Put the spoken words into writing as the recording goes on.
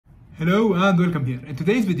Hello and welcome here. In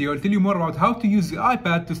today's video, I'll tell you more about how to use the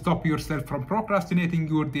iPad to stop yourself from procrastinating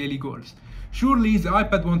your daily goals. Surely the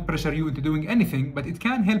iPad won't pressure you into doing anything, but it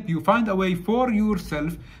can help you find a way for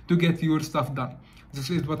yourself to get your stuff done. This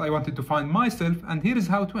is what I wanted to find myself, and here is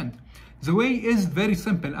how it went. The way is very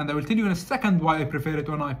simple, and I will tell you in a second why I prefer it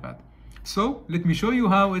on iPad. So let me show you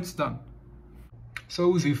how it's done.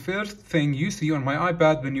 So the first thing you see on my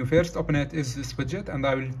iPad when you first open it is this widget, and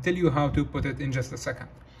I will tell you how to put it in just a second.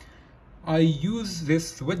 I use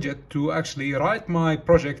this widget to actually write my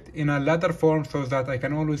project in a ladder form so that I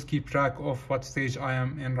can always keep track of what stage I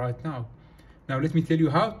am in right now. Now let me tell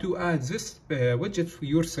you how to add this widget for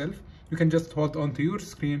yourself. You can just hold on to your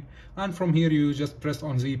screen, and from here you just press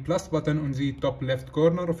on the plus button on the top left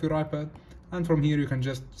corner of your iPad, and from here you can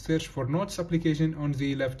just search for Notes application on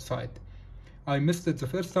the left side. I missed it the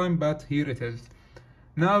first time, but here it is.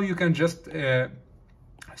 Now you can just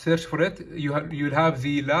search for it. You'll have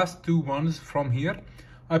the last two ones from here.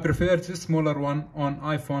 I prefer this smaller one on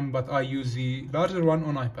iPhone, but I use the larger one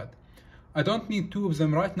on iPad. I don't need two of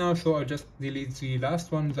them right now, so I'll just delete the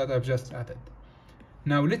last one that I've just added.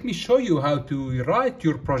 Now let me show you how to write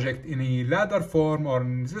your project in a ladder form or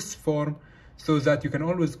in this form so that you can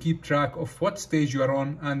always keep track of what stage you are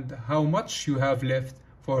on and how much you have left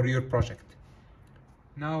for your project.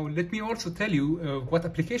 Now let me also tell you what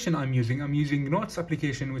application I'm using. I'm using Notes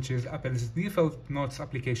application, which is Apple's default Notes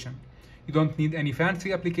application. You don't need any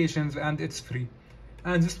fancy applications, and it's free.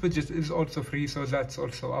 And this widget is also free, so that's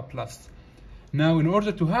also a plus. Now in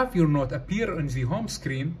order to have your note appear on the home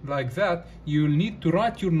screen like that, you'll need to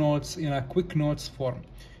write your notes in a quick notes form.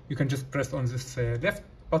 You can just press on this left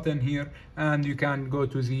button here, and you can go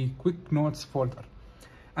to the quick notes folder.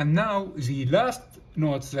 And now the last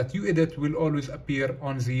notes that you edit will always appear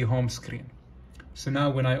on the home screen. So now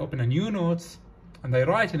when I open a new notes and I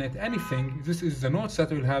write in it anything, this is the notes that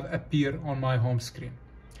will have appear on my home screen.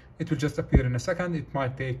 It will just appear in a second. It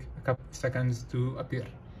might take a couple of seconds to appear.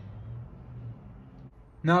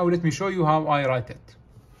 Now let me show you how I write it.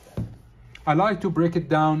 I like to break it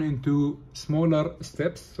down into smaller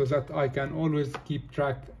steps so that I can always keep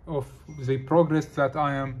track of the progress that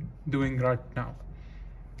I am doing right now.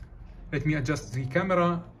 Let me adjust the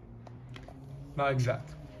camera like that.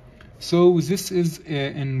 So this is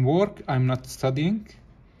in work. I'm not studying,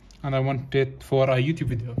 and I want it for a YouTube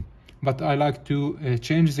video. But I like to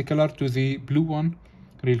change the color to the blue one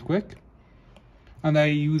real quick. And I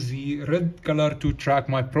use the red color to track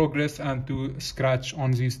my progress and to scratch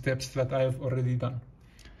on the steps that I have already done.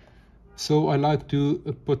 So I like to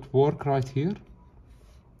put work right here.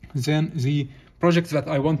 Then the projects that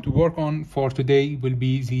I want to work on for today will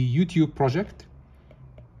be the YouTube project.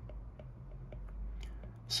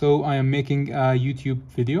 So I am making a YouTube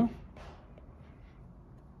video.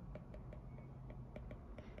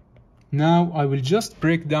 Now I will just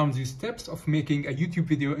break down the steps of making a YouTube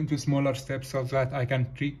video into smaller steps so that I can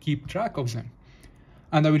keep track of them.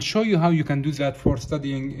 And I will show you how you can do that for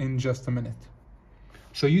studying in just a minute.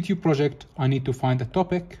 So YouTube project, I need to find a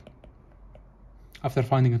topic. After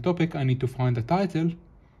finding a topic, I need to find a title.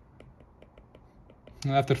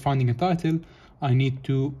 And after finding a title, I need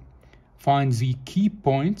to find the key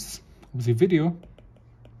points of the video.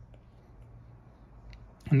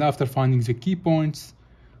 And after finding the key points,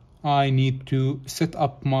 I need to set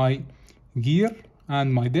up my gear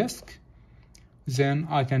and my desk. Then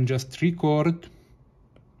I can just record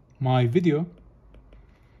my video.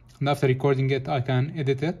 And after recording it, I can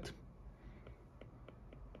edit it.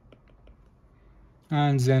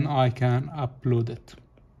 And then I can upload it.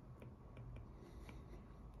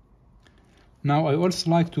 Now I also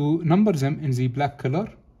like to number them in the black color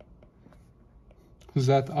so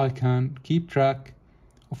that I can keep track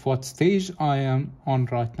of what stage I am on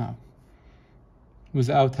right now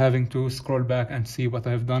without having to scroll back and see what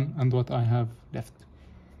I have done and what I have left.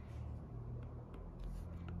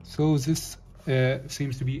 So this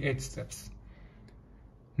seems to be 8 steps.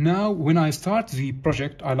 Now, when I start the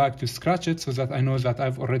project, I like to scratch it so that I know that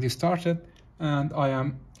I've already started and I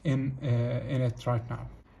am in it right now.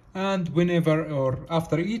 And whenever or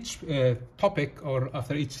after each topic or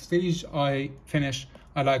after each stage I finish,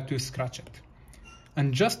 I like to scratch it.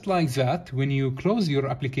 And just like that, when you close your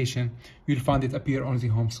application, you'll find it appear on the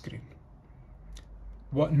home screen.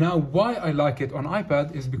 Now, why I like it on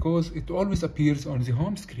iPad is because it always appears on the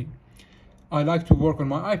home screen. I like to work on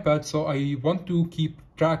my iPad, so I want to keep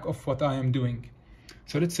track of what I am doing.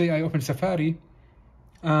 So let's say I open Safari,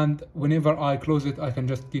 and whenever I close it, I can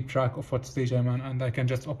just keep track of what stage I'm on, and I can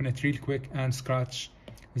just open it real quick and scratch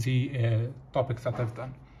the topics that I've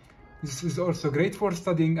done. This is also great for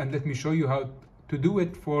studying, and let me show you how to do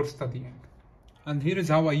it for studying. And here is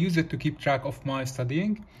how I use it to keep track of my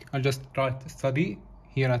studying. I'll just write study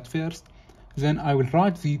here at first. Then I will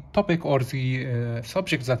write the topic or the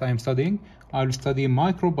subject that I am studying. I will study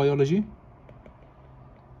microbiology.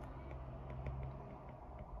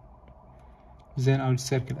 Then I will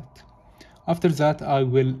circle it. After that, I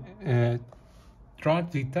will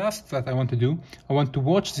write the tasks that I want to do. I want to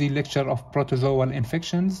watch the lecture of protozoal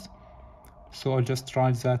infections. So I'll just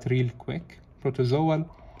write that real quick. Protozoal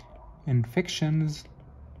infections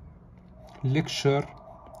lecture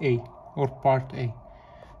A or part A.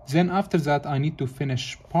 Then after that, I need to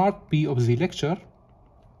finish part B of the lecture.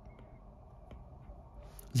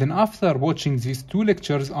 Then after watching these two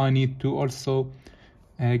lectures, I need to also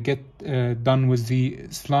get done with the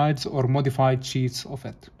slides or modified sheets of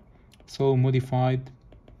it. So modified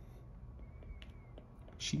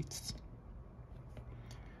sheets.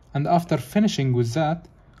 And after finishing with that,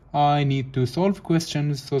 I need to solve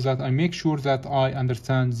questions so that I make sure that I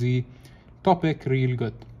understand the topic real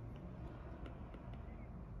good.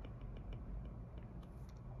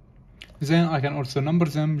 Then I can also number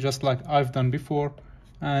them just like I've done before,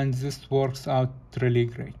 and this works out really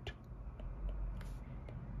great.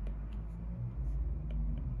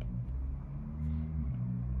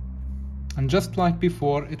 And just like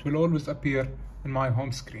before, it will always appear in my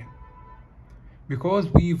home screen.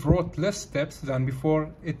 Because we've wrote less steps than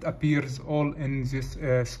before, it appears all in this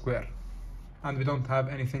square, and we don't have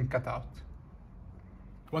anything cut out.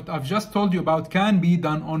 What I've just told you about can be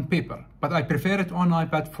done on paper, but I prefer it on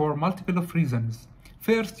iPad for multiple of reasons.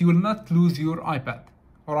 First, you will not lose your iPad,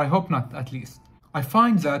 or I hope not at least. I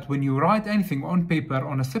find that when you write anything on paper,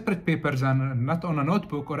 on a separate paper than not on a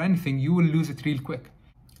notebook or anything, you will lose it real quick.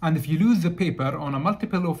 And if you lose the paper on a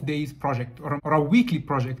multiple of days project or a weekly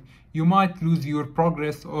project, you might lose your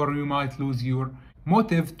progress or you might lose your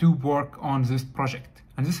motive to work on this project.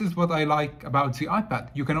 And this is what I like about the iPad.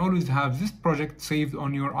 You can always have this project saved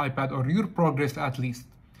on your iPad or your progress at least.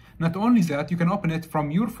 Not only that, you can open it from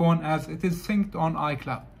your phone as it is synced on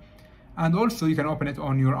iCloud. And also you can open it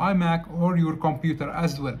on your iMac or your computer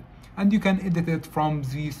as well. And you can edit it from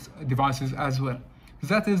these devices as well.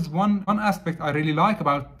 That is one aspect I really like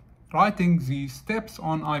about writing the steps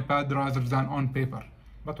on iPad rather than on paper.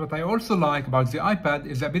 But what I also like about the iPad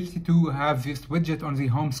is the ability to have this widget on the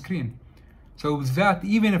home screen. So that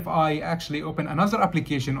even if I actually open another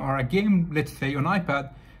application or a game, let's say on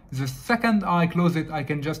iPad, the second I close it, I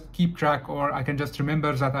can just keep track, or I can just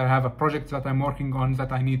remember that I have a project that I'm working on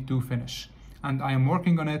that I need to finish. And I am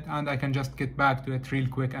working on it, and I can just get back to it real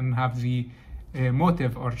quick and have the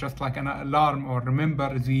motive or just like an alarm or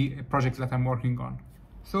remember the project that I'm working on.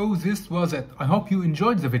 So this was it. I hope you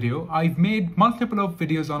enjoyed the video. I've made multiple of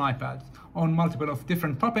videos on iPads on multiple of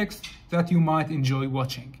different topics that you might enjoy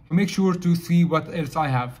watching. Make sure to see what else I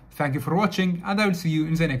have. Thank you for watching, and I will see you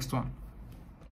in the next one.